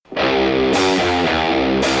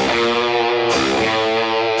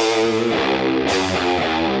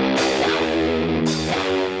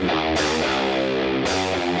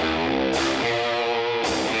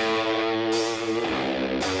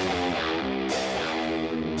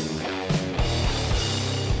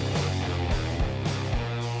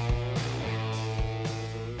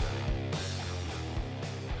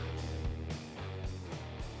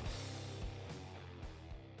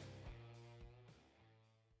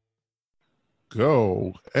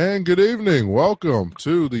go. And good evening. Welcome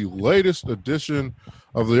to the latest edition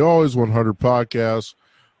of the Always 100 podcast,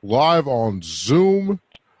 live on Zoom.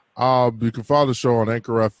 You can find the show on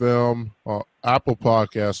Anchor FM, Apple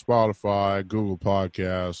Podcasts, Spotify, Google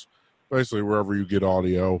Podcasts, basically wherever you get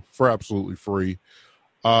audio for absolutely free.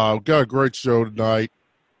 We've got a great show tonight.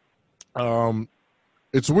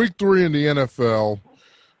 It's week 3 in the NFL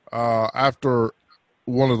after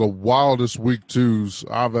one of the wildest week 2s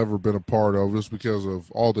I've ever been a part of, just because of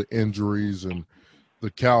all the injuries and the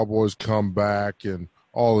Cowboys come back and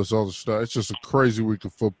all this other stuff. It's just a crazy week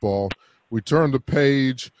of football. We turned the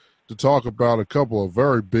page to talk about a couple of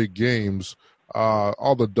very big games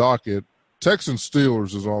on the docket. Texans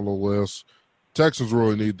Steelers is on the list. Texans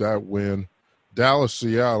really need that win. Dallas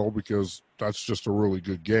Seattle, because that's just a really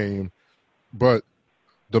good game. But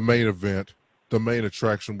the main event, the main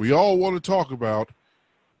attraction we all want to talk about,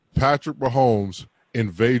 Patrick Mahomes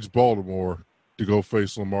invades Baltimore to go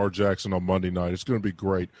face Lamar Jackson on Monday night. It's going to be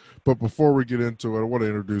great. But before we get into it, I want to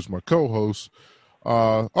introduce my co-host,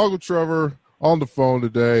 Uncle Trevor, on the phone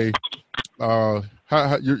today. Your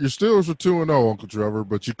Steelers are 2-0, Uncle Trevor,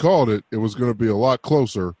 but you called it. It was going to be a lot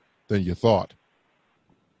closer than you thought.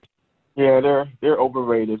 Yeah, they're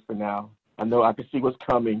overrated for now. I know I can see what's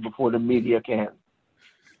coming before the media can.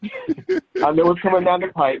 I know what's coming down the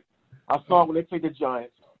pipe. I saw it when they played the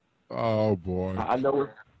Giants. Oh boy! I know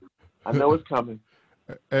it's coming.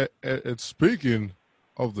 And speaking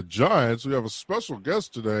of the Giants, we have a special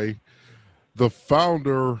guest today, the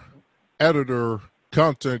founder, editor,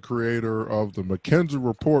 content creator of the McKenzie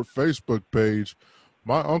Report Facebook page.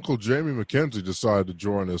 My Uncle Jamie McKenzie decided to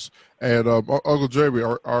join us. And Uncle Jamie,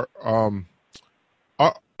 are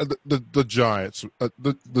the Giants,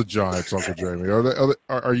 the Giants, Uncle Jamie,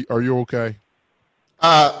 are you okay?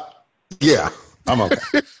 Yeah, I'm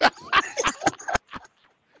okay.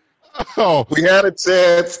 Oh, we had a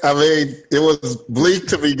chance. I mean, it was bleak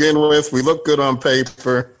to begin with. We looked good on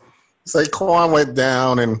paper. Saquon went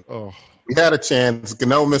down, and we had a chance.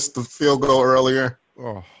 Gano missed the field goal earlier.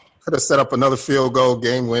 Could have set up another field goal,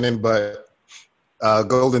 game winning, but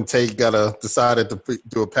Golden Tate decided to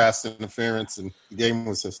do a pass interference, and the game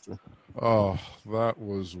was history. Oh, that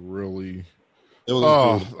was really. It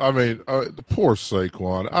was brutal. I mean, the poor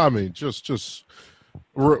Saquon. I mean,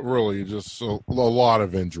 really, just a lot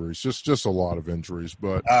of injuries. Just a lot of injuries.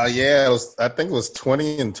 But yeah, I think it was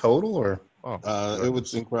 20 in total, or it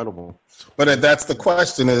was incredible. But that's the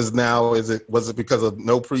question: was it because of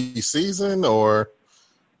no preseason, or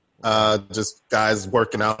just guys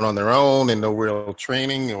working out on their own and no real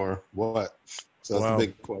training, or what? So that's a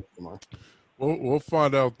big question mark. We'll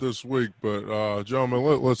find out this week, but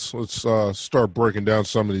gentlemen, let's start breaking down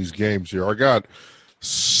some of these games here. I got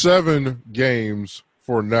 7 games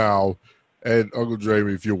for now, and Uncle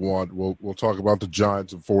Jamie, if you want, we'll talk about the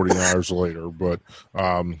Giants and 49ers later, but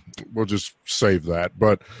we'll just save that.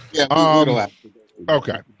 But yeah, we don't have to.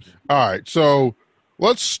 Okay, all right. So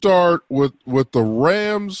let's start with the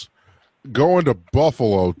Rams going to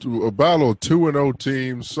Buffalo, to a battle of 2-0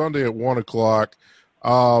 teams, Sunday at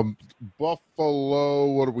 1:00. Buffalo,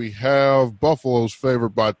 what do we have? Buffalo's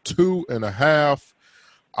favored by 2.5.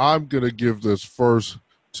 I'm going to give this first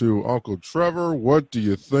to Uncle Trevor. What do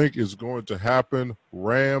you think is going to happen?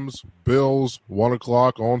 Rams, Bills,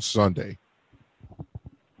 1:00 on Sunday.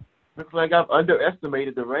 Looks like I've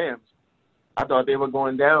underestimated the Rams. I thought they were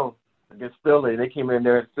going down against Philly. They came in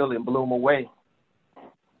there at Philly and blew them away.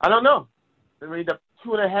 I don't know. I mean, the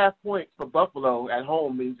 2.5 points for Buffalo at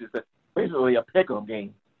home means it's basically a pick-em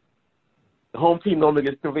game. The home team normally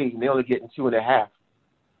gets 3, and they only getting 2.5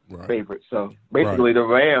 favorites. So basically, the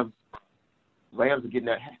Rams are getting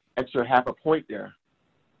that extra half a point there.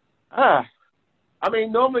 I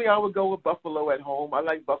mean, normally I would go with Buffalo at home. I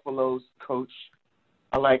like Buffalo's coach.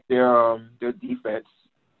 I like their defense.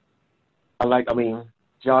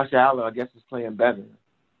 Josh Allen, I guess, is playing better.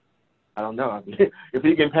 I don't know. I mean, if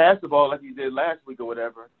he can pass the ball like he did last week or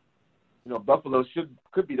whatever, Buffalo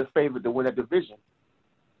could be the favorite to win that division.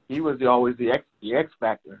 He was always the X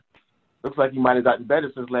factor. Looks like he might have gotten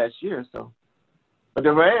better since last year. So, but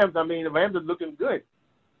the Rams are looking good.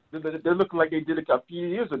 They're looking like they did a few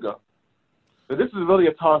years ago. So this is really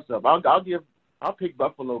a toss-up. I'll pick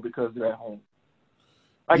Buffalo because they're at home.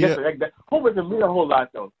 I guess home doesn't mean a whole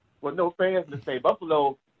lot though. With no fans to say,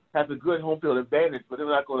 Buffalo has a good home field advantage, but they're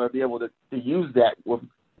not going to be able to use that with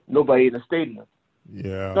nobody in the stadium.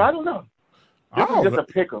 Yeah. So I don't know. This is just a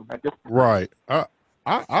pick 'em at this point. Right.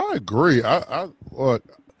 I agree.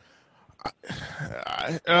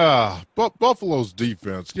 Buffalo's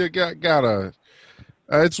defense, gotta.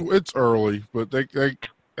 It's early, but they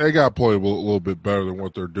They got to play a little bit better than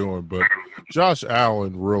what they're doing. But Josh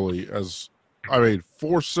Allen really,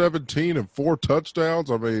 417 and 4 touchdowns.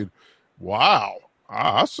 I mean, wow.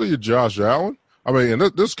 I see you, Josh Allen. I mean, and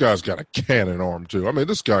this guy's got a cannon arm, too. I mean,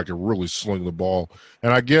 this guy can really sling the ball.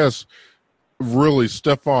 And I guess really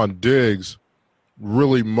Stephon Diggs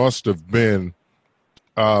really must have been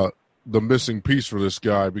the missing piece for this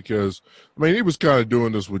guy because, I mean, he was kind of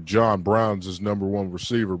doing this with John Brown as his number one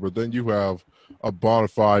receiver, but then you have a bona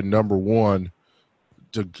fide number one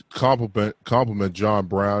to complement John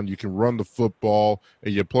Brown. You can run the football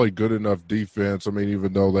and you play good enough defense. I mean,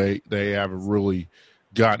 even though they haven't really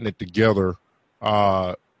gotten it together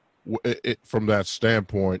from that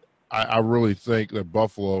standpoint, I really think that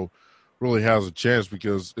Buffalo really has a chance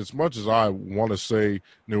because as much as I want to say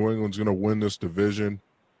New England's going to win this division,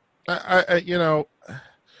 I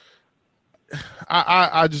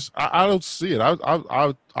don't see it.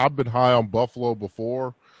 I've been high on Buffalo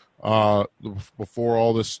before all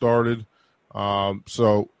this started.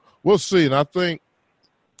 So we'll see. And I think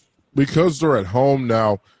because they're at home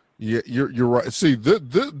now, you're right. See,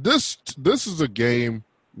 this is a game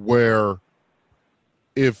where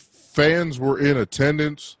if fans were in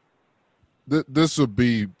attendance, this would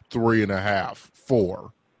be 3.5,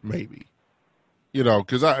 4, maybe. You know,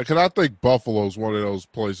 because I think Buffalo's one of those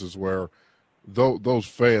places where those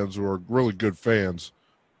fans who are really good fans,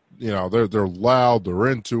 you know, they're loud, they're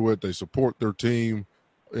into it, they support their team.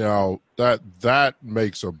 You know, that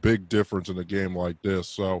makes a big difference in a game like this.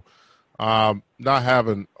 So, not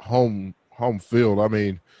having home field, I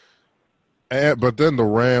mean, but then the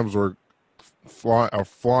Rams are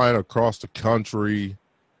flying across the country.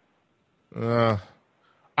 I'm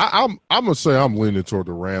gonna say I'm leaning toward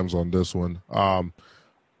the Rams on this one.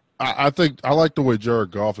 I think I like the way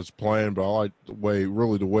Jared Goff is playing, but I like the way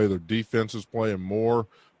their defense is playing more.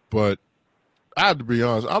 But I have to be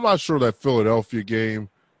honest, I'm not sure that Philadelphia game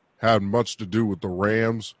had much to do with the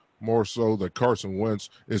Rams. More so that Carson Wentz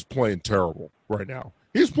is playing terrible right now.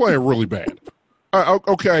 He's playing really bad.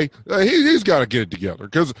 Okay, he's got to get it together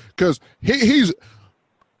because he's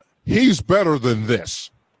better than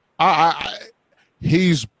this.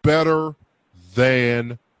 He's better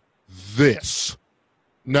than this.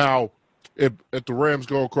 Now, if the Rams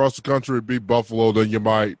go across the country and beat Buffalo, then you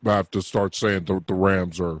might have to start saying the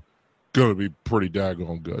Rams are going to be pretty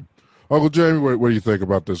daggone good. Uncle Jamie, what do you think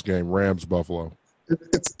about this game, Rams-Buffalo?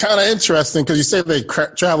 It's kind of interesting because you say they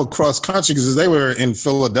traveled cross country because they were in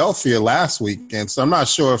Philadelphia last weekend. So I'm not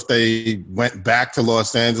sure if they went back to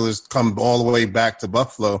Los Angeles, come all the way back to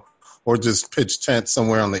Buffalo, or just pitched tent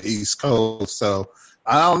somewhere on the East Coast. So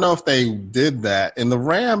I don't know if they did that. And the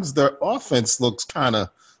Rams, their offense looks kind of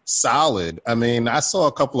solid. I mean, I saw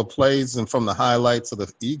a couple of plays and from the highlights of the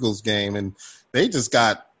Eagles game, and they just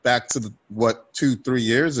got back to 2-3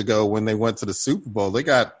 years ago when they went to the Super Bowl. They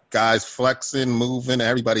got guys flexing, moving,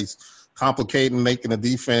 everybody's complicating, making the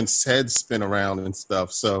defense head spin around and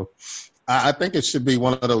stuff. So I think it should be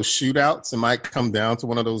one of those shootouts. It might come down to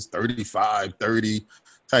one of those 35-30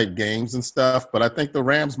 type games and stuff, but I think the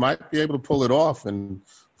Rams might be able to pull it off and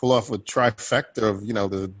pull off a trifecta of, you know,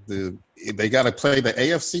 they got to play the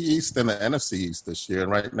AFC East and the NFC East this year.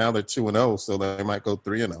 And right now they're 2-0, so they might go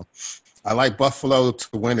 3-0. I like Buffalo to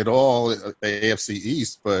win it all, the AFC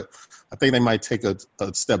East, but I think they might take a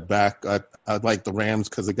step back. I like the Rams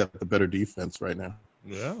because they got the better defense right now.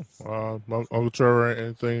 Yeah. Uncle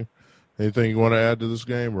Trevor, anything you want to add to this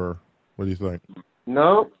game, or what do you think?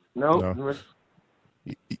 No.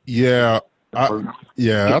 Yeah.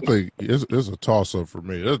 I think it's a toss-up for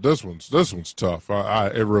me. This one's tough.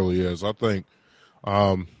 It really is. I think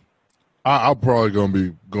I'm probably going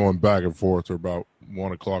to be going back and forth to about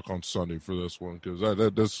 1 o'clock on Sunday for this one because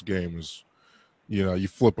this game is, you know, you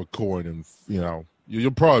flip a coin and, you know,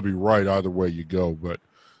 you'll probably be right either way you go. But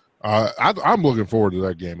I'm looking forward to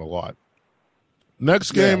that game a lot.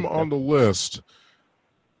 Next game on the list,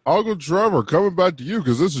 Uncle Trevor, coming back to you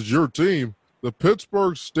because this is your team. The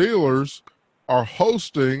Pittsburgh Steelers are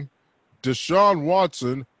hosting Deshaun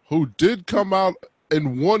Watson, who did come out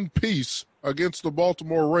in one piece against the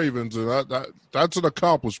Baltimore Ravens, and that's an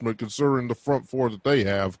accomplishment considering the front four that they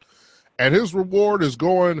have. And his reward is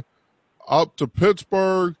going up to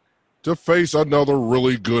Pittsburgh to face another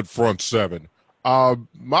really good front seven.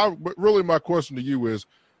 My question to you is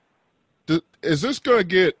this going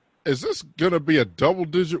to be a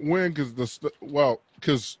double-digit win?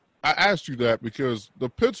 Because I asked you that because the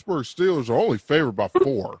Pittsburgh Steelers are only favored by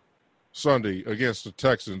 4 Sunday against the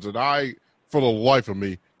Texans, and I, for the life of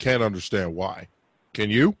me, can't understand why. Can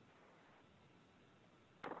you?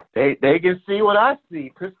 They can see what I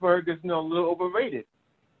see. Pittsburgh is a little overrated.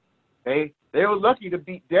 They They were lucky to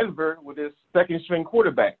beat Denver with his second-string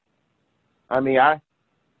quarterback. I mean,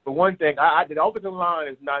 for one thing, the offensive line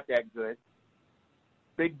is not that good.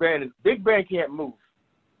 Big Ben can't move.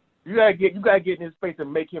 You gotta get in his face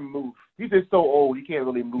and make him move. He's just so old, he can't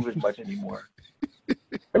really move as much anymore.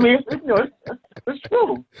 I mean, it's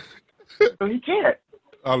true. So he can't.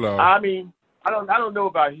 I know. I mean, I don't know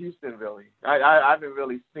about Houston really. I haven't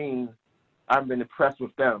really seen. I haven't been impressed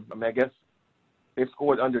with them. I mean, I guess they've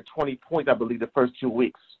scored under 20 points, I believe, the first 2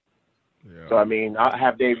 weeks. Yeah. So I mean,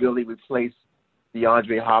 have they really replaced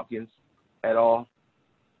DeAndre Hopkins at all?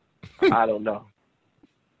 I don't know.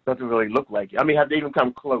 Doesn't really look like it. I mean, have they even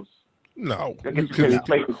come close? No. I guess you can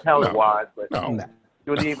replace it talent-wise, but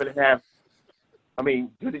do they even have? I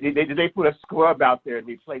mean, did they put a scrub out there and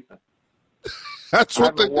replace him? That's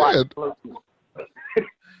what they did.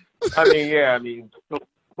 I mean,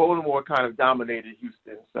 Baltimore kind of dominated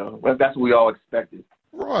Houston, so that's what we all expected.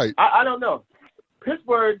 Right. I don't know.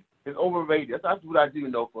 Pittsburgh is overrated. That's what I do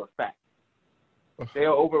know for a fact. They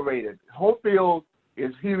are overrated. Home field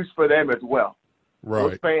is huge for them as well.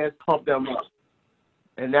 Right. Those fans pump them up.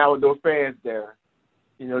 And now with those fans there,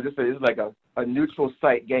 it's like a neutral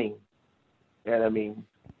site game. And, I mean,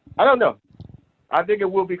 I don't know. I think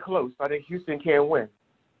it will be close. I think Houston can win.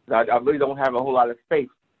 I really don't have a whole lot of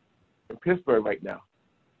faith in Pittsburgh right now.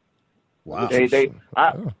 Wow.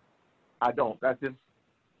 I don't. That's just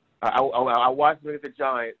I watched them against the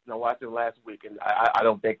Giants, and I watched them last week, and I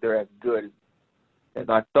don't think they're as good as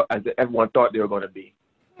everyone thought they were going to be.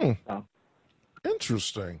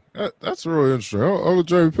 Interesting. That's really interesting. Oh,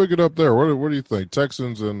 Jerry, pick it up there. What do you think?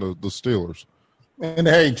 Texans and the Steelers. And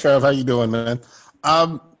hey, Trev, how you doing, man?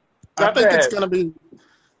 I think it's going to be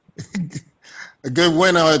a good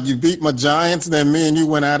win. You beat my Giants, and then me and you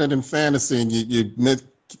went at it in fantasy, and you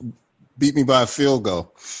beat me by a field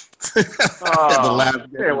goal. The last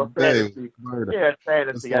fantasy. Yeah,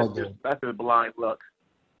 fantasy. That's a blind luck.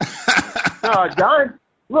 No, Giants.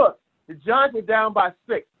 Look, the Giants were down by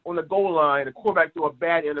 6 on the goal line. The quarterback threw a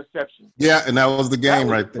bad interception. Yeah, and that was the game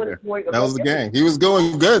right there. That was the game. He was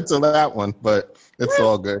going good till that one, but it's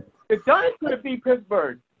all good. The Giants could have beat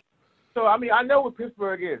Pittsburgh. So I mean, I know what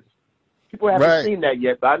Pittsburgh is. People haven't seen that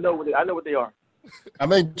yet, but I know what they are. I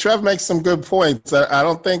mean, Trev makes some good points. I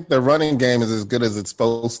don't think the running game is as good as it's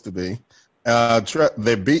supposed to be.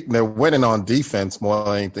 They're winning on defense more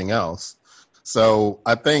than anything else. So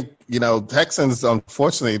I think, Texans,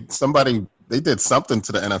 unfortunately, they did something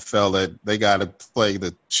to the NFL that they got to play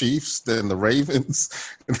the Chiefs, then the Ravens,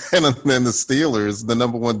 and then the Steelers, the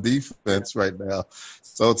number one defense right now.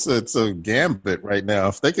 So it's a gambit right now.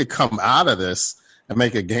 If they could come out of this and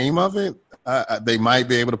make a game of it, they might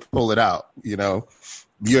be able to pull it out.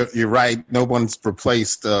 You're right. No one's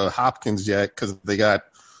replaced Hopkins yet because they got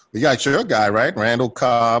your guy, right? Randall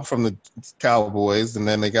Cobb from the Cowboys, and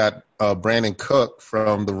then they got Brandon Cook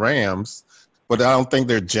from the Rams. But I don't think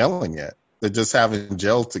they're gelling yet. They just haven't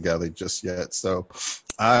gelled together just yet. So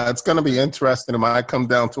it's going to be interesting. It might come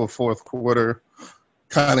down to a fourth quarter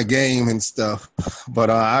kind of game and stuff. But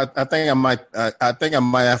I think I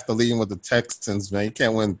might have to lean with the Texans, man. You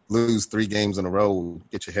can't lose 3 games in a row.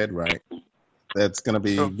 Get your head right. That's going to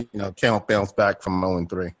be, can't bounce back from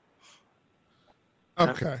 0-3.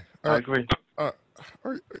 Okay. I agree.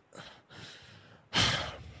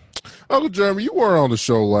 Uncle Jeremy, you weren't on the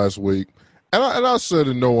show last week, and I said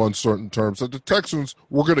in no uncertain terms that the Texans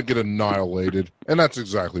were going to get annihilated, and that's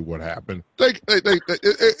exactly what happened.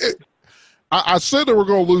 I said they were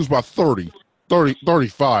going to lose by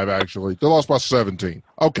 35, actually. They lost by 17.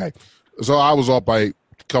 Okay. So I was off by a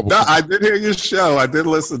couple. No, I did hear your show. I did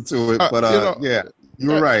listen to it, but yeah, you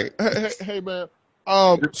were right. Hey, man.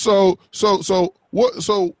 So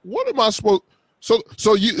what am I supposed?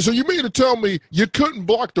 So you mean to tell me you couldn't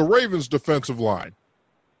block the Ravens' defensive line?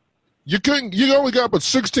 You couldn't. You only got but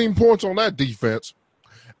 16 points on that defense,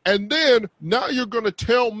 and then now you're going to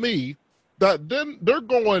tell me that then they're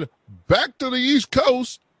going back to the East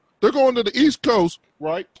Coast. They're going to the East Coast,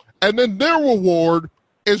 right? And then their reward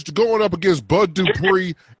is going up against Bud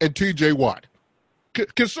Dupree and T.J. Watt.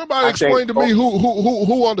 Can somebody explain to me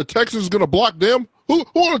who on the Texans is going to block them? Who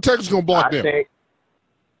on the Texans is going to block them?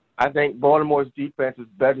 I think Baltimore's defense is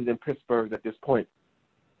better than Pittsburgh's at this point.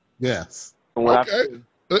 Yes. Okay.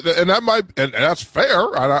 And that's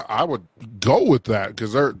fair. I would go with that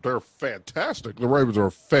because they're fantastic. The Ravens are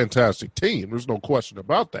a fantastic team. There's no question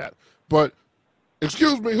about that. But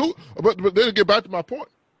excuse me, but then to get back to my point,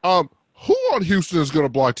 who on Houston is going to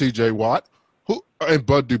block T.J. Watt? Who and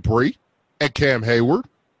Bud Dupree and Cam Hayward?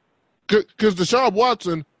 Because Deshaun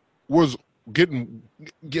Watson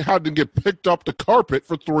had to get picked up the carpet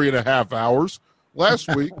for 3.5 hours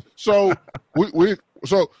last week. So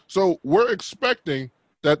we're expecting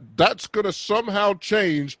that's going to somehow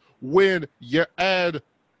change when you add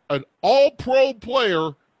an all-pro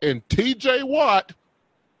player in T.J. Watt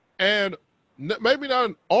and maybe not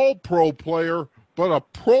an all-pro player, but a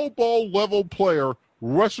Pro Bowl level player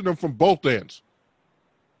rushing them from both ends.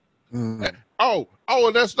 Mm. Oh,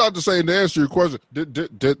 and that's not to say, to answer your question,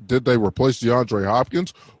 did they replace DeAndre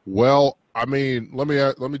Hopkins? Well, I mean, let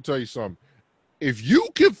me tell you something. If you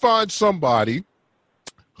can find somebody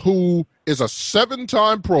who is a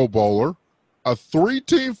 7-time Pro Bowler, a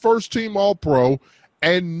 3-team first-team All-Pro,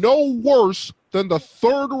 and no worse than the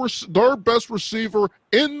third best receiver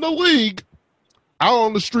in the league out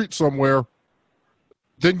on the street somewhere,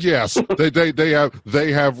 then yes, they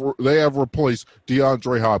have replaced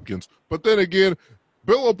DeAndre Hopkins. But then again,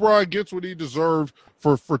 Bill O'Brien gets what he deserved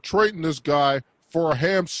for trading this guy for a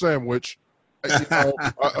ham sandwich,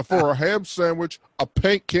 for a ham sandwich, a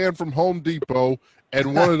paint can from Home Depot,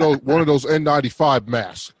 and one of those N95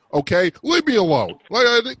 masks. Okay, leave me alone.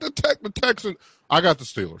 Like the Texans, I got the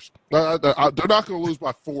Steelers. They're not going to lose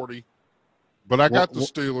by 40, but I got the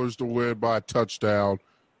Steelers to win by a touchdown.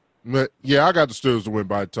 Yeah, I got the Steelers to win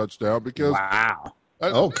by a touchdown because. Wow.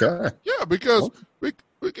 Okay. Yeah, because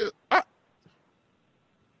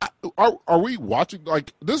are we watching?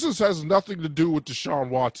 Like, this has nothing to do with Deshaun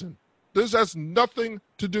Watson. This has nothing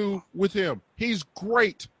to do with him. He's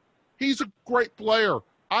great. He's a great player.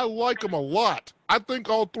 I like him a lot. I think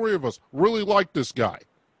all three of us really like this guy.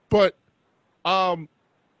 But,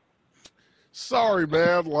 sorry,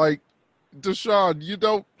 man. Like, Deshaun, you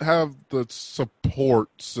don't have the support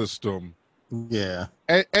system. Yeah.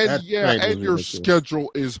 And your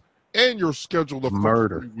schedule is the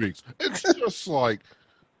murder. first 3 weeks. It's just like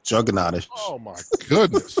juggernautic. Oh my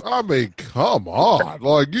goodness. I mean, come on.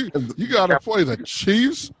 Like you gotta play the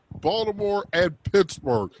Chiefs, Baltimore, and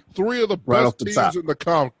Pittsburgh. 3 of the best teams in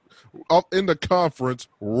the conference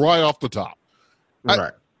right off the top.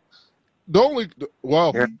 Right.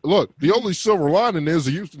 Look, the only silver lining is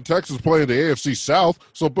the Houston Texans playing the AFC South,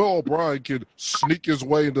 so Bill O'Brien could sneak his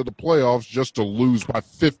way into the playoffs just to lose by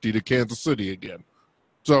 50 to Kansas City again.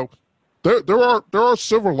 So there are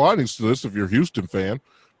silver linings to this if you're a Houston fan,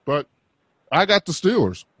 but I got the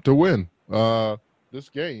Steelers to win this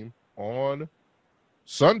game on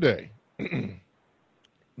Sunday.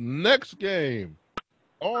 Next game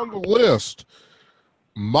on the list.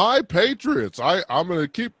 My Patriots. I'm going to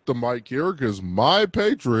keep the mic here because my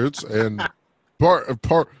Patriots and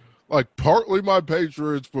partly my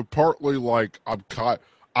Patriots, but partly like I'm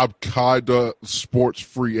kind of sports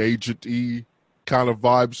free agent-y kind of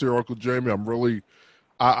vibes here, Uncle Jamie. I'm really,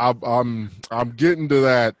 I'm getting to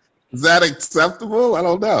that. Is that acceptable? I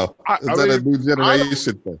don't know. Is that a new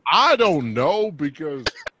generation thing? I don't know because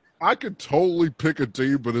I could totally pick a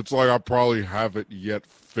team, but it's like I probably haven't yet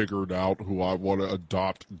figured out who I want to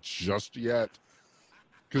adopt just yet.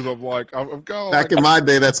 Because I'm like, I'm kind of back in my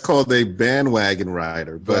day, that's called a bandwagon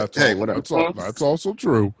rider. But hey, whatever. That's also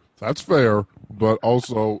true. That's fair. But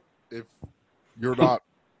also, if you're not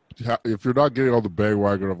getting on the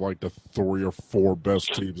bandwagon of like the 3 or 4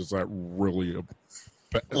 best teams, is that really a?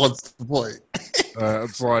 What's the point?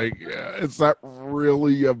 It's like, is that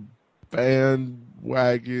really a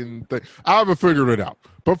bandwagon thing? I haven't figured it out.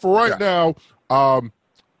 But for right now,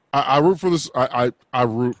 I root for this. I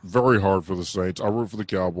root very hard for the Saints. I root for the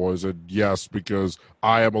Cowboys, and yes, because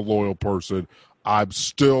I am a loyal person, I'm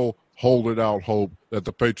still holding out hope that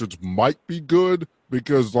the Patriots might be good.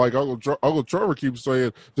 Because like Uncle Trevor keeps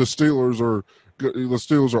saying, the Steelers are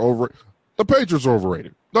over. The Patriots are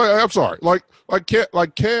overrated. No, I'm sorry. Like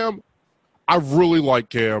Cam, I really like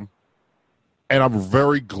Cam, and I'm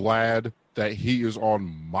very glad that he is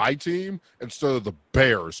on my team instead of the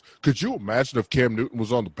Bears. Could you imagine if Cam Newton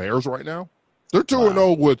was on the Bears right now? They're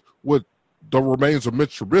 2-0 with the remains of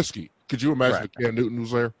Mitch Trubisky. Could you imagine if Cam Newton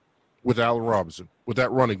was there with Allen Robinson, with that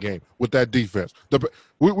running game, with that defense?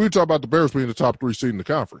 We talk about the Bears being the top 3 seed in the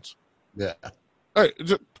conference. Yeah. Hey,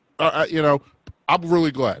 I'm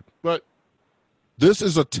really glad. But this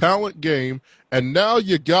is a talent game, and now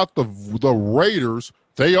you got the Raiders.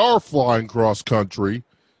 They are flying cross country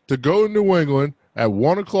to go to New England at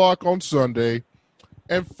 1:00 on Sunday.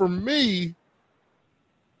 And for me,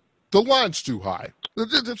 the line's too high.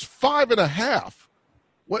 It's 5.5.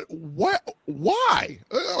 What? Why?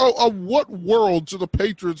 What world should the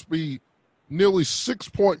Patriots be nearly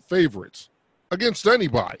 6-point favorites against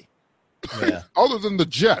anybody? Yeah. Other than the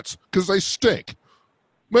Jets, because they stink.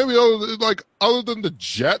 Maybe other than the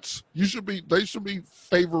Jets, they should be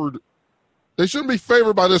favored. They shouldn't be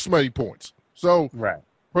favored by this many points. So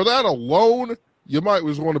for that alone, you might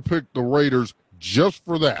want to pick the Raiders just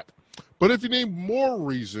for that. But if you need more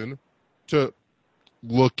reason to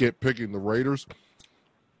look at picking the Raiders,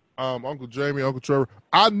 Uncle Jamie, Uncle Trevor,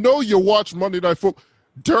 I know you watch Monday Night Football.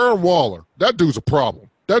 Darren Waller, that dude's a problem.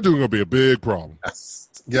 That dude's going to be a big problem.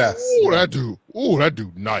 Yes. Ooh, that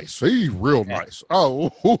dude nice. He's real nice.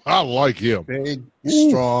 Oh, I like him. Big,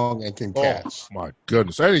 strong, and can catch. Oh, my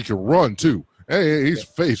goodness. And he can run, too. And he's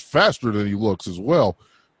faster than he looks as well.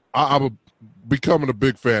 I'm becoming a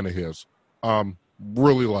big fan of his.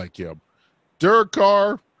 Really like him. Derek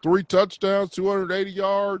Carr, 3 touchdowns, 280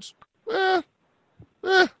 yards.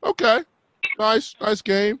 Okay. Nice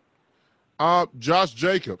game. Josh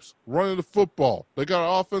Jacobs running the football. They got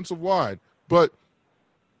an offensive line. But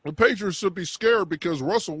the Patriots should be scared because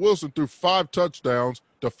Russell Wilson threw 5 touchdowns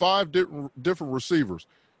to 5 different receivers.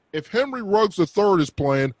 If Henry Ruggs III is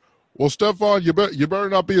playing, well, Stephon, you better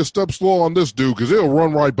not be a step slow on this dude because he'll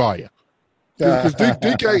run right by you. Because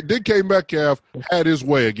DK Metcalf had his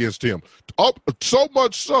way against him. So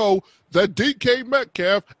much so that DK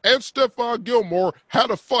Metcalf and Stephon Gilmore had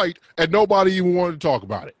a fight and nobody even wanted to talk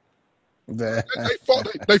about it. They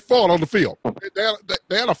fought on the field.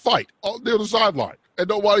 They had a fight near the sideline, and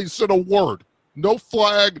nobody said a word. No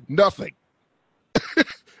flag, nothing.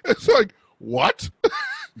 It's like, what?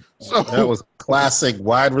 So that was classic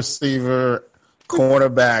wide receiver,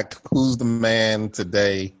 cornerback, who's the man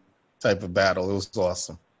today type of battle. It was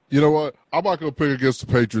awesome. You know what? I'm not going to pick against the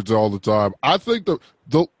Patriots all the time. I think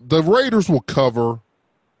the Raiders will cover,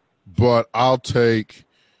 but I'll take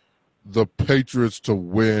the Patriots to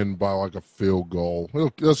win by like a field goal.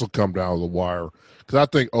 This will come down to the wire because I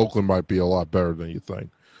think Oakland might be a lot better than you think.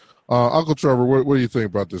 Uncle Trevor, what do you think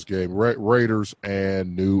about this game? Raiders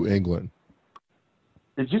and New England.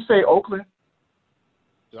 Did you say Oakland?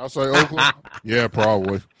 Did I say Oakland? Yeah,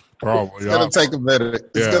 probably. It's going to take a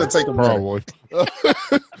minute. It's going to take a minute.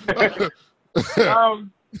 Probably.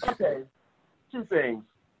 Okay. 2 things.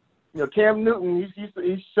 Cam Newton,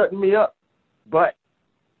 he's shutting me up. But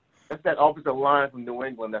that's that offensive line from New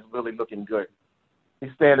England that's really looking good.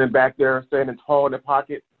 He's standing back there, standing tall in the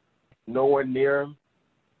pocket, no one near him,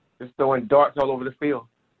 just throwing darts all over the field.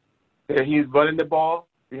 He's running the ball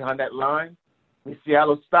behind that line.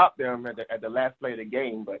 Seattle stopped them at the last play of the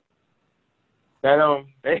game, but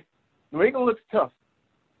New England looks tough.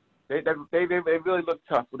 They really look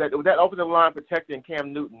tough. With that offensive line protecting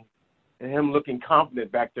Cam Newton and him looking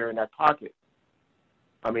confident back there in that pocket,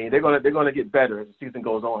 I mean, they're gonna get better as the season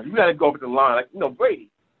goes on. You got to go over the line, like Brady.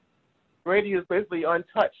 Brady is basically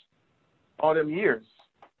untouched all them years,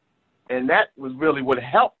 and that was really what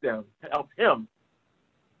helped him.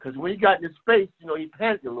 Because when he got in his face, he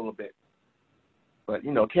panicked a little bit. But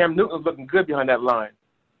Cam Newton was looking good behind that line.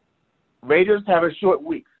 Raiders have a short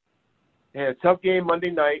week. They had a tough game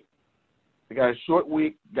Monday night. They got a short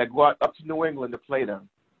week. They go out up to New England to play them.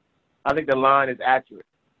 I think the line is accurate.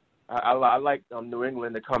 I like New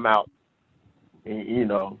England to come out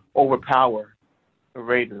and, overpower the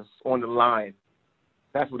Raiders on the line.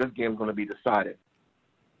 That's where this game is going to be decided.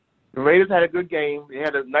 The Raiders had a good game. They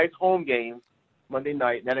had a nice home game Monday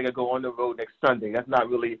night. Now they're going to go on the road next Sunday. That's not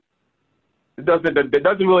really – it doesn't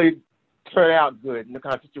really turn out good in the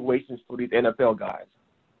kind of situations for these NFL guys.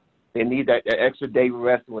 They need that extra day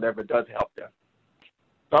rest and whatever does help them.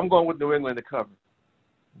 So I'm going with New England to cover.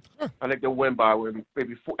 I think they'll win by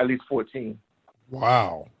maybe at least 14.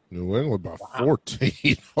 Wow. New England by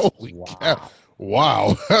 14. Holy cow.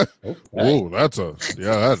 Wow. Okay. Whoa, that's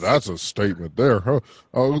a statement there. Huh?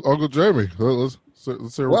 Uncle Jamie, let's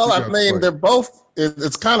hear what you got to say. They're both –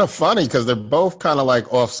 it's kind of funny because they're both kind of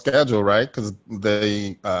like off schedule, right? Because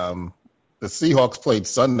the Seahawks played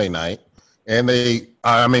Sunday night. And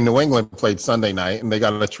New England played Sunday night, and they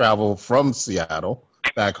got to travel from Seattle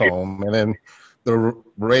back home. And then the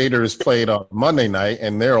Raiders played on Monday night,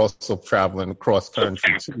 and they're also traveling across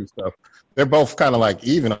country too. So they're both kind of like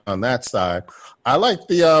even on that side. I like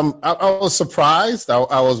the I was surprised.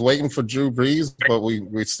 I was waiting for Drew Brees, but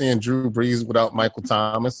we're seeing Drew Brees without Michael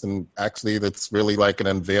Thomas, and actually that's really like an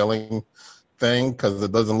unveiling thing because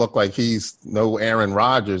it doesn't look like he's no Aaron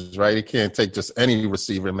Rodgers, right? He can't take just any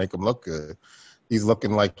receiver and make him look good. He's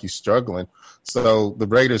looking like he's struggling. So the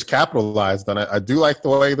Raiders capitalized on it. I do like the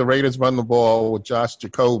way the Raiders run the ball with Josh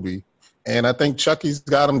Jacoby, and I think Chucky's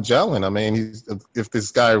got him gelling. I mean, if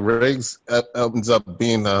this guy Riggs ends up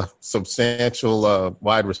being a substantial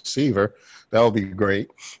wide receiver, that would be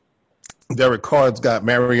great. Derek Carr's got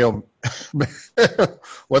Mario,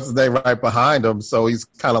 what's his name, right behind him, so he's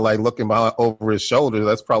kind of like looking over his shoulder.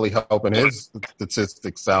 That's probably helping his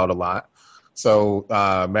statistics out a lot. So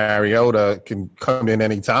Mariota can come in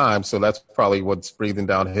any time, so that's probably what's breathing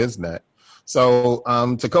down his neck. So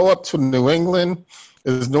to go up to New England,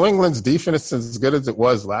 is New England's defense as good as it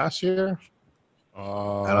was last year?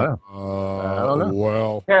 I don't know.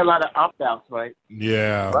 Well, he had a lot of opt-outs, right?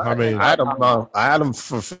 Yeah, right. I mean, I had them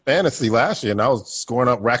for fantasy last year, and I was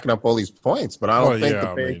racking up all these points. But I don't think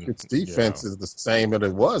the Patriots' defense is the same that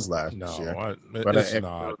it was last year. It's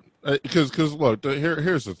not. Because look,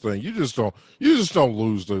 here's the thing: you just don't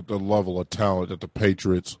lose the level of talent that the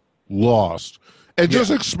Patriots lost, and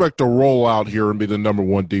just expect to roll out here and be the number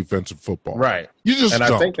one defensive football. Right. You just and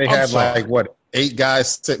don't. I think they had 8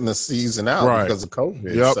 guys sitting the season out because of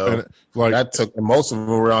COVID. Yep. So and that took, and most of them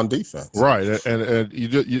were on defense. Right. And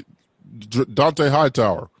you Dante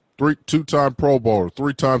Hightower, 2-time Pro Bowler,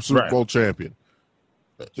 3-time Super Bowl champion.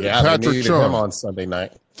 Yeah, Patrick Chung him on Sunday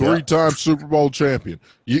night. 3-time Super Bowl champion.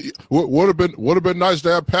 Would have been nice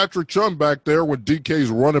to have Patrick Chung back there when DK's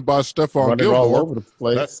running by Stephon Gilmore. All over the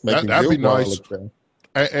place. That'd be nice.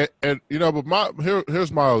 And but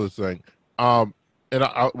here's my other thing. And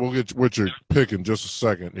we'll get what you're picking just a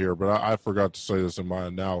second here, but I forgot to say this in my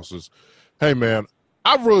analysis. Hey, man,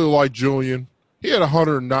 I really like Julian. He had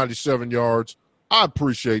 197 yards. I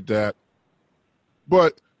appreciate that.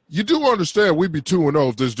 But you do understand we'd be 2-0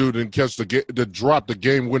 if this dude didn't drop the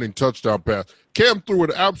game-winning touchdown pass. Cam threw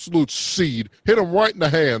an absolute seed, hit him right in the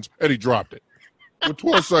hands, and he dropped it with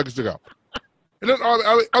 12 seconds to go. And then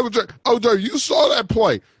OJ, you saw that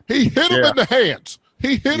play. He hit him in the hands.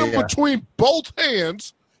 He hit him between both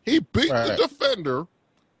hands. He beat the defender,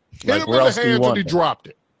 hit him in the hands, and he dropped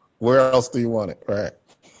it. Where else do you want it? Right.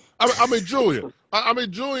 I mean, Julian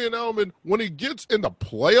Edelman, when he gets in the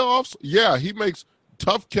playoffs, he makes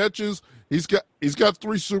tough catches. He's got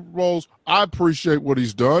 3 Super Bowls. I appreciate what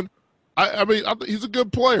he's done. I mean, he's a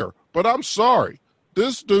good player, but I'm sorry.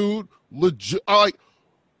 This dude,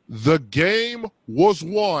 the game was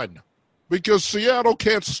won. Because Seattle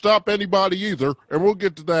can't stop anybody either, and we'll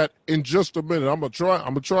get to that in just a minute. I'm gonna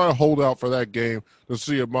try to hold out for that game to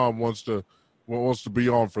see if Mom wants to be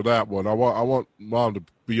on for that one. I want Mom to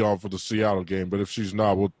be on for the Seattle game, but if she's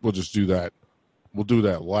not, we'll just do that. We'll do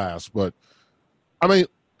that last. But I mean,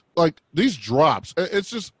 these drops,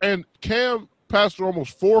 it's just, and Cam passed for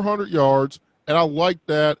almost 400 yards, and I like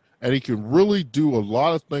that, and he can really do a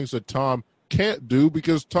lot of things that Tom can't do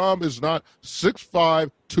because Tom is not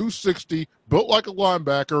 6'5", 260, built like a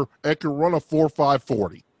linebacker, and can run a 4.5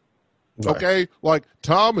 40. Okay?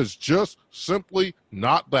 Tom is just simply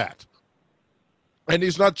not that. And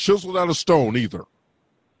he's not chiseled out of stone either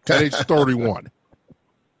at age 31.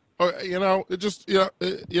 It just,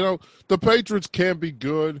 the Patriots can be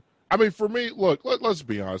good. I mean, for me, look, let's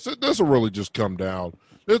be honest. This will really just come down.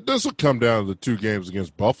 This will come down to the 2 games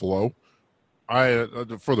against Buffalo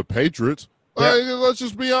for the Patriots. Let's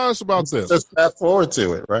just be honest about this. Just fast forward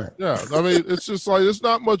to it, right? Yeah, I mean, it's just it's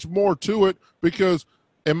not much more to it because,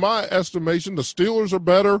 in my estimation, the Steelers are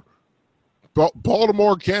better.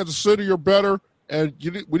 Baltimore, Kansas City are better, and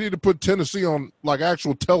we need to put Tennessee on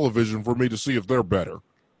actual television for me to see if they're better.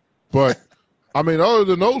 But I mean, other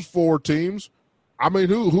than those 4 teams, I mean,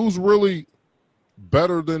 who's really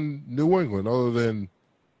better than New England other than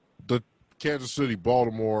the Kansas City,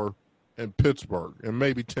 Baltimore, and Pittsburgh, and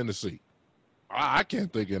maybe Tennessee? I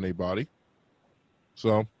can't think of anybody.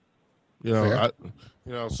 So, so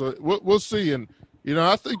we'll see. And,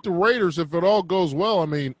 I think the Raiders, if it all goes well, I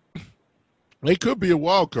mean, they could be a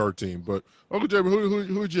wild card team. But, Uncle Jamie,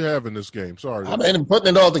 who'd you have in this game? Sorry. I mean,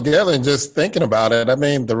 putting it all together and just thinking about it, I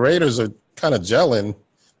mean, the Raiders are kind of gelling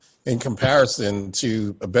in comparison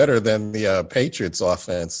to better than the Patriots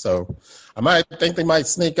offense. So I think they might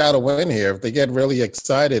sneak out a win here if they get really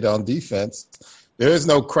excited on defense. There is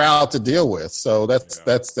no crowd to deal with, so that's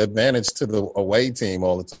the advantage to the away team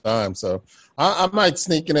all the time. So I might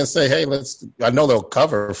sneak in and say, hey, I know they'll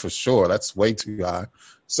cover for sure. That's way too high.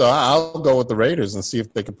 So I'll go with the Raiders and see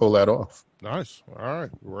if they can pull that off. Nice. All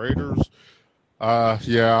right, Raiders. I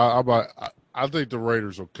think the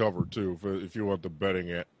Raiders will cover too. If you want the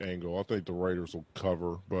betting angle, I think the Raiders will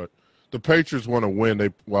cover. But the Patriots want to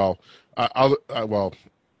win.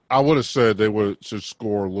 I would have said they should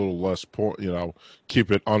score a little less point,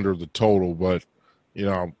 keep it under the total. But,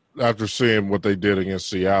 after seeing what they did against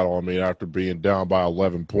Seattle, I mean, after being down by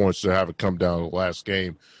 11 points to have it come down to the last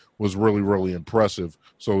game was really, really impressive.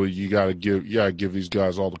 So you got to give these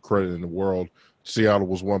guys all the credit in the world. Seattle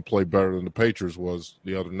was one play better than the Patriots was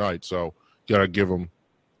the other night. So you got to give them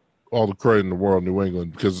all the credit in the world, New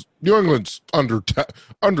England, because New England's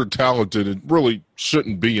under-talented and really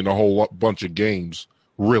shouldn't be in a whole bunch of games.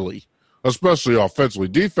 Really, especially offensively.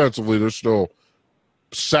 Defensively, they're still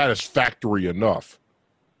satisfactory enough,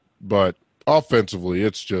 but offensively,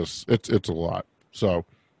 it's a lot. So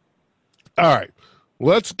All right,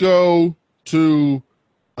 let's go to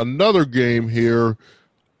another game here.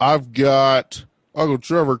 I've got Uncle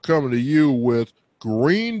Trevor coming to you with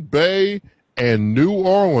Green Bay and New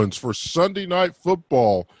Orleans for Sunday Night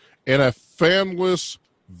Football in a fanless,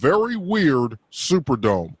 very weird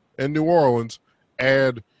Superdome in New Orleans.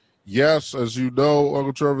 And yes, as you know,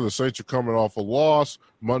 Uncle Trevor, the Saints are coming off a loss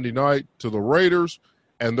Monday night to the Raiders,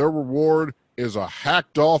 and their reward is a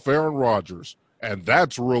hacked-off Aaron Rodgers. And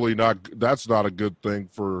that's not a good thing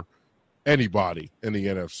for anybody in the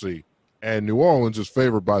NFC. And New Orleans is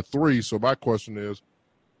favored by 3. So my question is,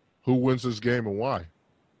 who wins this game and why?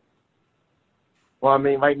 Well, I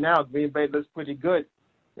mean, right now, Green Bay looks pretty good.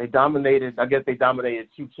 I guess they dominated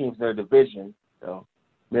 2 teams in their division. So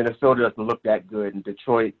Minnesota doesn't look that good. And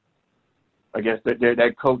Detroit, I guess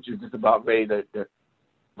that coach is just about ready to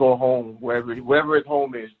go home, wherever his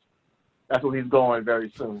home is. That's where he's going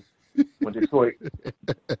very soon. When Detroit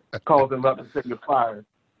calls him up and says you're fired,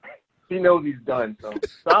 he knows he's done. So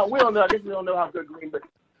we don't know. I guess we don't know how good Green Bay.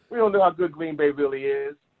 We don't know how good Green Bay really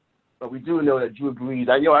is, but we do know that Drew Brees.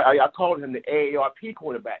 I called him the AARP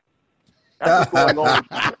quarterback. That's what's going on.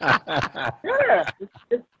 Yeah,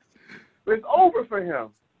 it's over for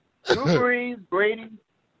him. Drew Brees, Brady.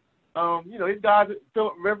 These guys,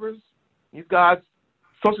 Phillip Rivers. These guys,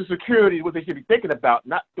 Social Security is what they should be thinking about,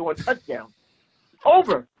 not doing touchdowns. It's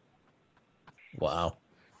over. Wow.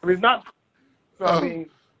 I mean, it's not. So, I mean,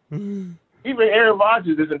 even Aaron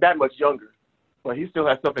Rodgers isn't that much younger, but he still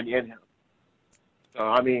has something in him. So,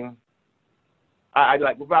 I mean, I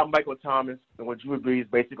like without Michael Thomas and when Drew Brees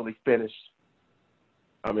basically finished.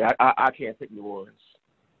 I mean, I can't pick New Orleans,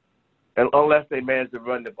 unless they manage to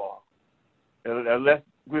run the ball, unless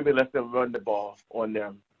Green Bay lets them run the ball on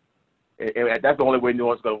them. And that's the only way New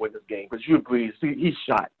Orleans is going to win this game. Because Drew Brees, he's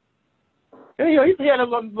shot. And, he had a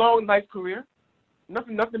long, nice career.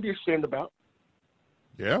 Nothing to be ashamed about.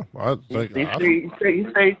 Yeah, I think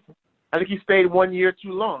he stayed 1 year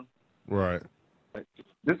too long. Right. But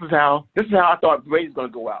this is how I thought Brady's going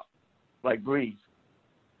to go out, like Breeze.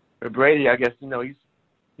 But Brady, I guess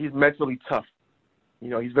he's mentally tough.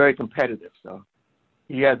 He's very competitive, so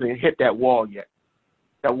he hasn't hit that wall yet.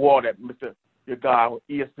 That wall that your guy with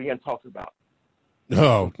ESPN talks about.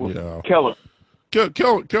 Oh, yeah. Keller.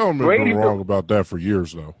 Kellerman has been wrong about that for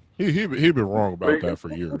years, though. He been wrong about that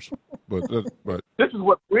for years. But this is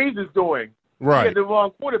what Breeze is doing. Right. He had the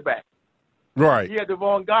wrong quarterback. Right. He had the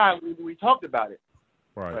wrong guy when we talked about it.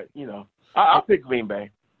 Right. But I'll pick Green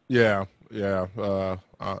Bay. Yeah.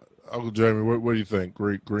 Uncle Jamie, what do you think?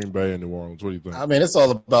 Green Bay and New Orleans. What do you think? I mean, it's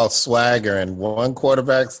all about swagger, and one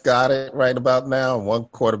quarterback's got it right about now, and one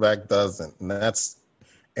quarterback doesn't, and that's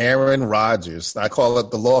Aaron Rodgers. I call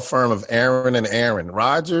it the law firm of Aaron and Aaron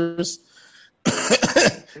Rodgers.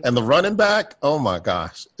 And the running back, oh my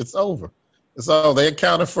gosh, it's over. So they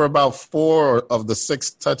accounted for about 4 of the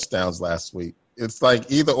 6 touchdowns last week. It's like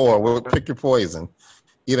either or. We'll pick your poison.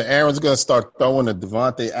 Either Aaron's going to start throwing to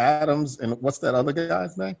Devontae Adams, and what's that other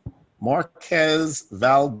guy's name? Marquez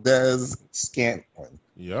Valdez-Scantling.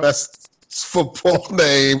 Yep. Best football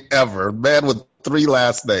name ever. Man with 3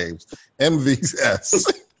 last names.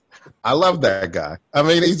 MVS. I love that guy. I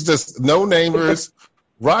mean, he's just no-namers.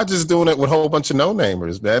 Rodgers doing it with a whole bunch of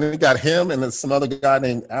no-namers, man. And he got him and then some other guy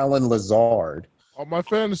named Alan Lazard. On my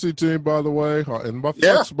fantasy team, by the way, in my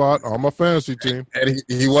flex spot, on my fantasy team. And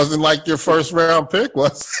he wasn't like your first-round pick,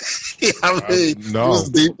 was he? I mean, no. He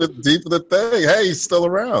was deep in the thing. Hey, he's still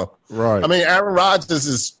around. Right. I mean, Aaron Rodgers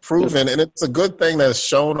is proven, and it's a good thing that's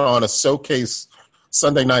shown on a showcase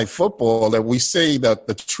Sunday Night Football that we see that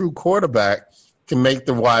the true quarterback can make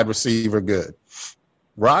the wide receiver good.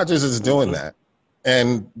 Rodgers is doing that.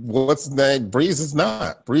 And what's his name? Breeze is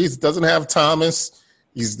not. Breeze doesn't have Thomas.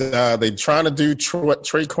 He's they trying to do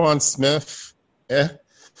Traquan Smith. They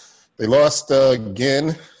lost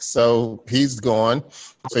again, so he's gone.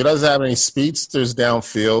 So he doesn't have any speedsters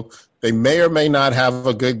downfield. They may or may not have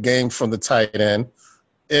a good game from the tight end,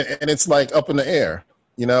 and it's like up in the air.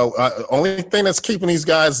 Only thing that's keeping these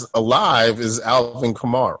guys alive is Alvin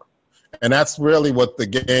Kamara, and that's really what the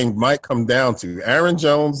game might come down to. Aaron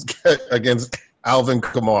Jones against Alvin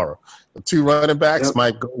Kamara. The 2 running backs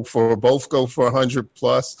might both go for 100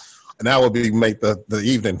 plus, and that would make the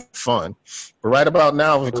evening fun. But right about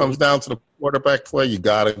now, if it comes down to the quarterback play, you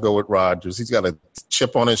got to go with Rodgers. He's got a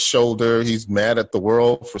chip on his shoulder. He's mad at the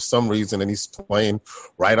world for some reason, and he's playing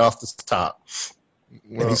right off the top.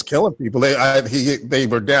 Well, and he's killing people. They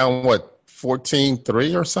were down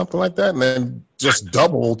 14-3 or something like that, and then just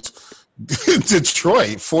doubled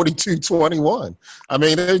Detroit 42-21. I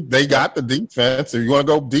mean, they got the defense. If you want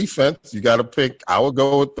to go defense, you got to pick. I would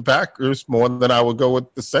go with the Packers more than I would go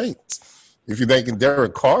with the Saints. if you're making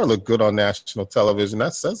Derek Carr look good on national television,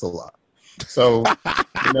 that says a lot. So,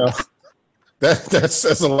 that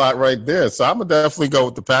says a lot right there. So I'm going to definitely go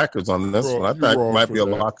with the Packers on this one. I think it might be a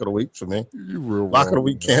lock of the week for me. Lock of the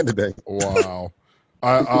week candidate. Wow.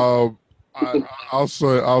 I'll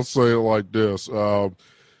say it like this.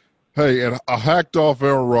 Hey, and I hacked off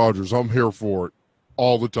Aaron Rodgers. I'm here for it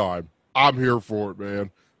all the time. I'm here for it,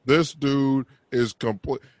 man. This dude is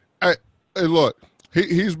complete. Hey, look,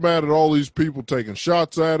 he's mad at all these people taking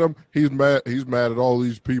shots at him. He's mad at all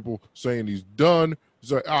these people saying he's done.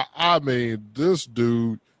 So, I mean, this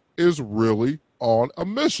dude is really on a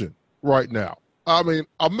mission right now. I mean,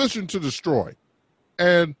 a mission to destroy.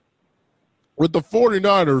 And with the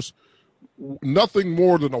 49ers, nothing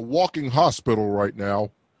more than a walking hospital right now.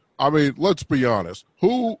 I mean, let's be honest.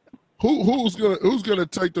 Who's gonna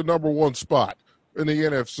take the number one spot in the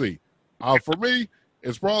NFC? For me,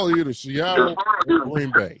 it's probably either Seattle or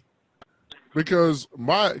Green Bay. Because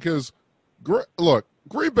look,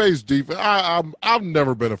 Green Bay's defense, I've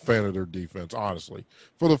never been a fan of their defense, honestly.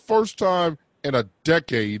 For the first time in a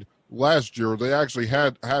decade last year, they actually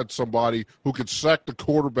had somebody who could sack the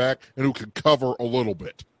quarterback and who could cover a little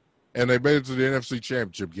bit. And they made it to the NFC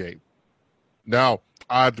Championship game. Now,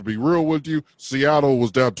 I have to be real with you. Seattle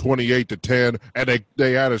was down 28-10, and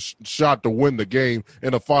they had a shot to win the game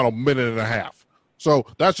in the final minute and a half. So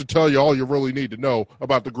that should tell you all you really need to know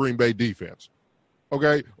about the Green Bay defense.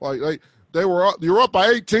 Okay? You're up by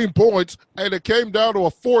 18 points, and it came down to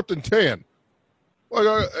a 4th and 10.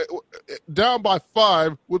 Down by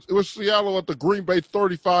 5 with Seattle at the Green Bay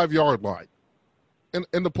 35-yard line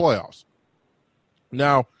in the playoffs.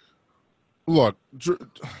 Now, look, Drew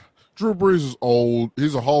Brees is old.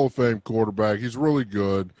 He's a Hall of Fame quarterback. He's really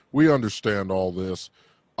good. We understand all this.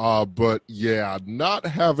 But, yeah, not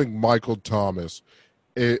having Michael Thomas,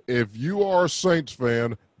 if you are a Saints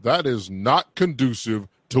fan, that is not conducive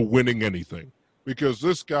to winning anything, because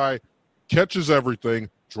this guy catches everything,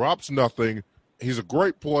 drops nothing. He's a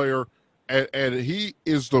great player, and he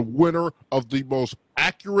is the winner of the most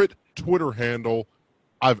accurate Twitter handle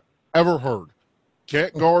I've ever heard.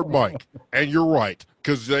 Can't guard Mike, and you're right,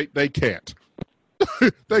 because they can't.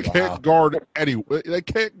 They can't guard They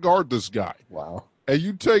can't guard this guy. Wow. And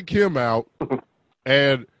you take him out,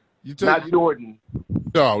 and you take not Jordan.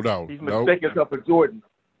 No. He's mistaken himself for Jordan.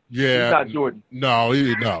 Yeah, he's not Jordan. No.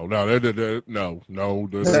 There's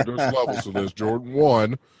levels to this. Jordan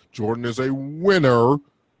won. Jordan is a winner,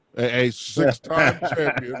 a 6-time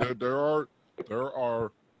champion. There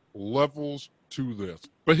are levels to this,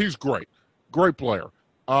 but he's great player.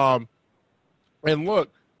 And look,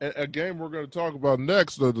 a game we're going to talk about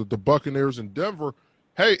next, the Buccaneers in Denver.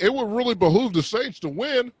 Hey, it would really behoove the Saints to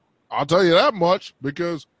win. I'll tell you that much,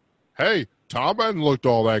 because hey, Tom hadn't looked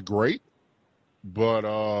all that great.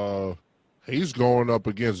 But he's going up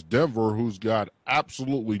against Denver, who's got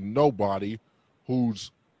absolutely nobody who's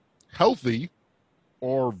healthy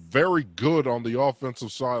or very good on the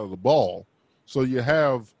offensive side of the ball. So you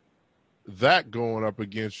have that going up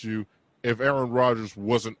against you if Aaron Rodgers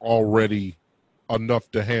wasn't already enough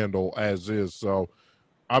to handle as is. So,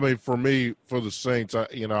 I mean, for me, for the Saints, I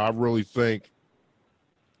really think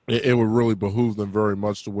it would really behoove them very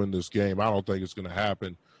much to win this game. I don't think it's going to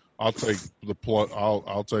happen. I'll take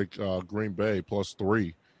I'll take Green Bay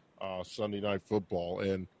 +3 Sunday Night Football.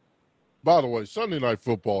 And by the way, Sunday Night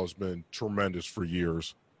Football has been tremendous for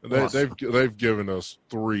years. They've given us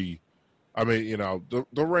 3. I mean, the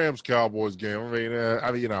Rams Cowboys game.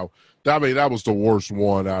 That was the worst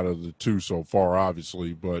one out of the 2 so far,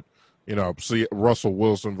 obviously. But see Russell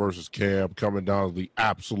Wilson versus Cam coming down to the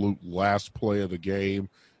absolute last play of the game,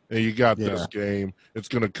 and you got this game. It's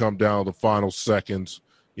going to come down to the final seconds.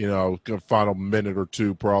 Final minute or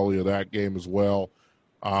 2 probably of that game as well.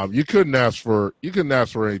 You couldn't ask for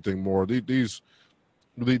anything more. These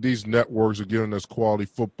networks are giving us quality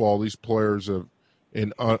football. These players have,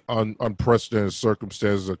 in unprecedented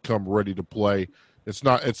circumstances, have come ready to play. It's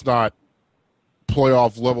not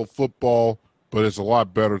playoff level football, but it's a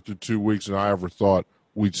lot better through 2 weeks than I ever thought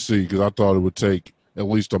we'd see, because I thought it would take at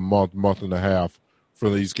least a month and a half for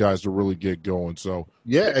these guys to really get going. So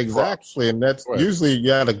yeah, exactly. And that's usually you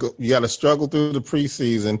gotta struggle through the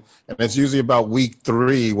preseason, and it's usually about week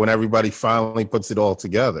 3 when everybody finally puts it all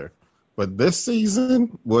together. But this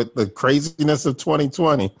season, with the craziness of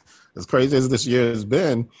 2020, as crazy as this year has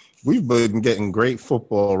been, we've been getting great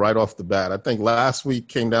football right off the bat. I think last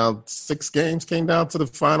week 6 games came down to the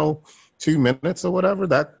final 2 minutes or whatever.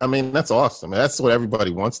 That's awesome. That's what everybody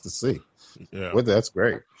wants to see. Yeah, that's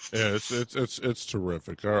great. Yeah, it's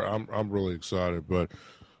terrific. I'm really excited. But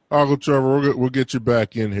Uncle Trevor, we'll get you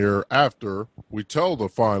back in here after we tell the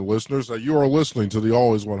fine listeners that you are listening to the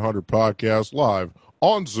Always 100 podcast live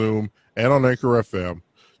on Zoom and on Anchor FM.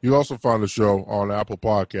 You also find the show on Apple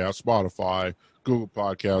Podcasts, Spotify, Google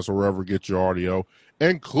Podcasts, or wherever you get your audio,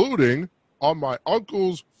 including on my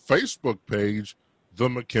uncle's Facebook page, The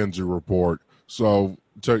McKenzie Report. So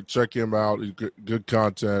check him out. Good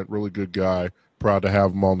content, really good guy. Proud to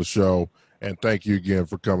have him on the show. And thank you again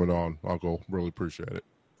for coming on, Uncle. Really appreciate it.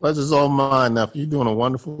 Pleasure's all mine, nephew. You're doing a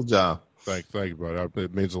wonderful job. Thank you, buddy.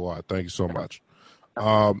 It means a lot. Thank you so much.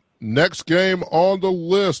 Next game on the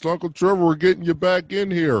list, Uncle Trevor, we're getting you back in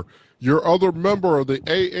here. Your other member of the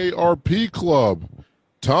AARP club,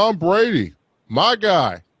 Tom Brady, my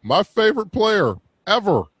guy, my favorite player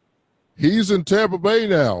ever. He's in Tampa Bay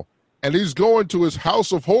now, and he's going to his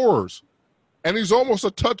house of horrors, and he's almost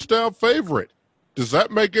a touchdown favorite. Does that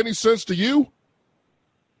make any sense to you?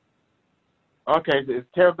 Okay, so it's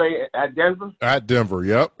Tampa Bay at Denver? At Denver,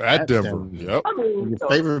 yep. At Denver, yep. I mean, you're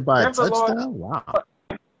favored by a touchdown? Wow.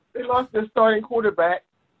 They lost their starting quarterback.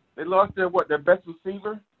 They lost their best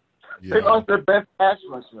receiver. Yeah. They lost their best pass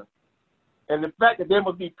rusher. And the fact that they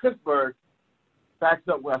must beat Pittsburgh backs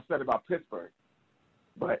up what I said about Pittsburgh.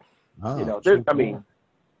 But, Pittsburgh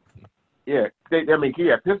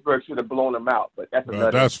should have blown them out. But that's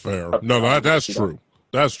another. That's fair. No, that's true.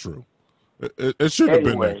 That's true. It shouldn't have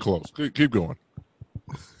been that close. Keep going.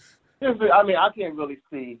 I can't really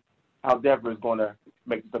see how Denver is going to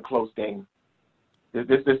make this a close game.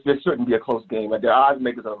 This shouldn't be a close game. The odds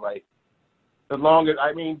makers are right. As long as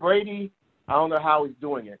Brady, I don't know how he's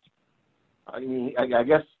doing it. I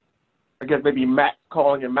guess maybe Matt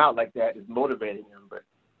calling him out like that is motivating him, but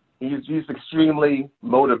he's extremely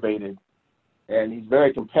motivated, and he's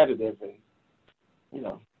very competitive, and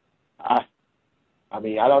I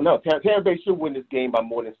don't know. Tampa Bay should win this game by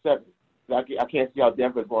more than 7. I can't see how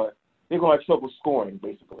Denver's going. They're going to have trouble scoring,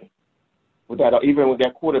 basically. Even with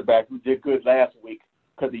that quarterback who did good last week,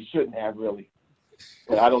 because he shouldn't have really.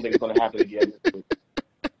 But I don't think it's going to happen again this week.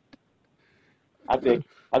 I think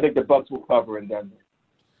the Bucs will cover in Denver.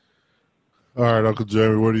 All right, Uncle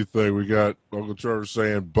Jamie, what do you think? We got Uncle Trevor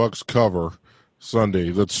saying Bucs cover Sunday.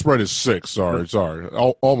 The spread is 6. Sorry.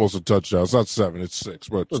 Almost a touchdown. It's not 7. It's 6.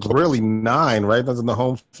 But it's really 9, right? Doesn't the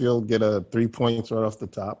home field get a 3 points right off the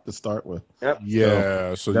top to start with? Yep.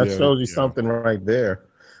 Yeah. So that shows you something right there.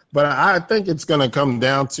 But I think it's going to come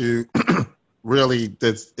down to really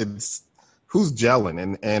it's who's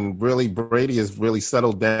gelling. And really Brady has really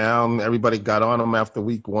settled down. Everybody got on him after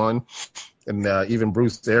week 1. And even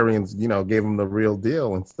Bruce Arians, gave him the real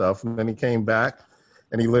deal and stuff. And then he came back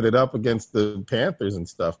and he lit it up against the Panthers and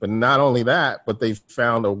stuff. But not only that, but they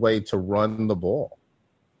found a way to run the ball.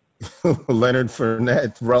 Leonard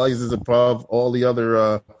Fournette rises above all the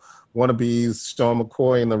other wannabes, Sean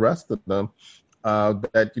McCoy and the rest of them.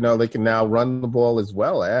 That they can now run the ball as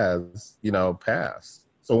well as pass.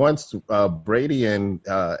 So once Brady and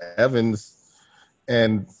Evans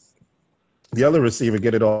and the other receiver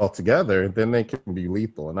get it all together, then they can be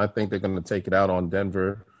lethal. And I think they're going to take it out on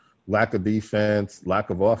Denver. Lack of defense, lack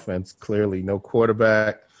of offense. Clearly, no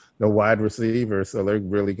quarterback, no wide receiver, so they're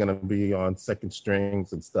really going to be on second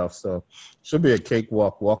strings and stuff. So should be a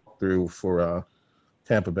cakewalk walkthrough for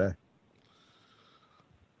Tampa Bay.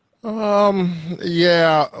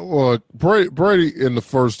 Yeah, look, Brady in the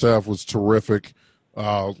first half was terrific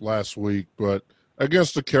last week, but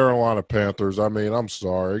against the Carolina Panthers, I'm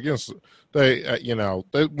sorry. They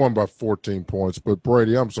won by 14 points, but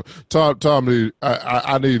Brady, I'm sorry. Tom,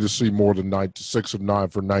 I need to see more than 6 of 9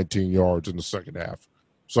 for 19 yards in the second half.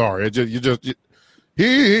 Sorry, he's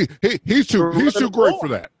too great for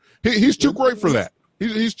that. He's too great for that.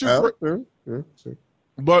 He's too great.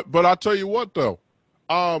 But I'll tell you what though,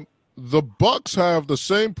 the Bucs have the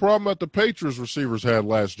same problem that the Patriots receivers had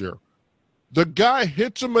last year. The guy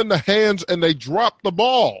hits them in the hands and they drop the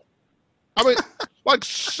ball. Like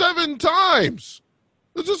 7 times.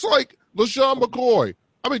 It's just like LaShawn McCoy.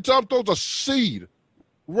 Tom throws a seed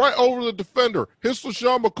right over the defender. Hits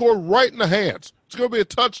LaShawn McCoy right in the hands. It's going to be a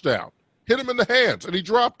touchdown. Hit him in the hands, and he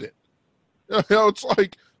dropped it. It's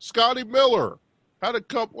like Scotty Miller had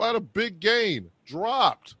a big gain,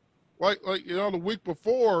 dropped. Like the week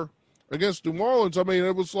before against New Orleans,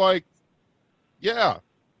 it was like, yeah,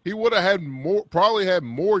 he would have had probably had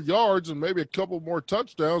more yards and maybe a couple more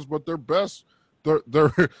touchdowns, but the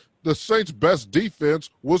Saints' best defense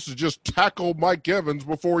was to just tackle Mike Evans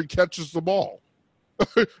before he catches the ball,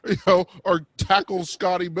 or tackle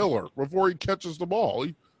Scotty Miller before he catches the ball.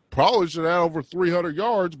 He probably should have over 300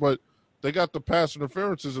 yards, but they got the pass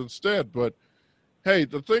interferences instead. But, hey,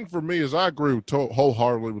 the thing for me is I agree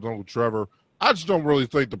wholeheartedly with Uncle Trevor. I just don't really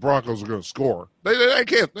think the Broncos are going to score. They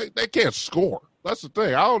can't score. That's the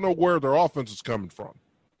thing. I don't know where their offense is coming from.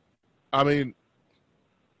 I mean,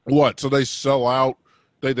 what? So they sell out.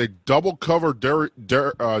 They double cover Jerry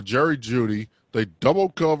Jeudy. They double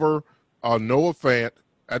cover Noah Fant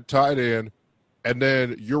at tight end, and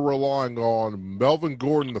then you're relying on Melvin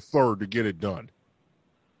Gordon III to get it done.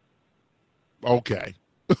 Okay,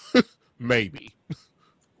 maybe.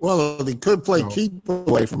 Well, they could play keep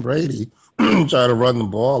away from Brady, try to run the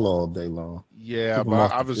ball all day long. Yeah,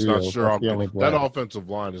 but I'm just not sure. That offensive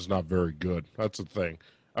line is not very good. That's the thing.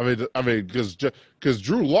 I mean, because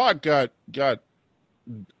Drew Lock got taken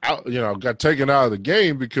out of the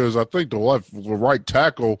game because I think the right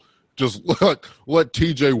tackle just let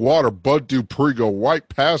T.J. Watt or Bud Dupree go right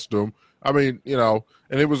past him. I mean, and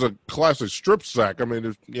it was a classic strip sack. I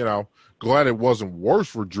mean, glad it wasn't worse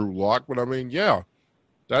for Drew Lock, but I mean, yeah.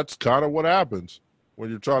 That's kind of what happens when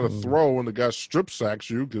you're trying to throw and the guy strip sacks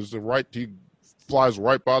you because he flies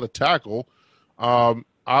right by the tackle. I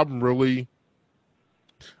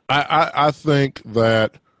think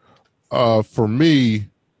that for me,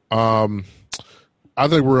 I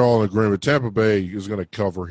think we're all in agreement. Tampa Bay is going to cover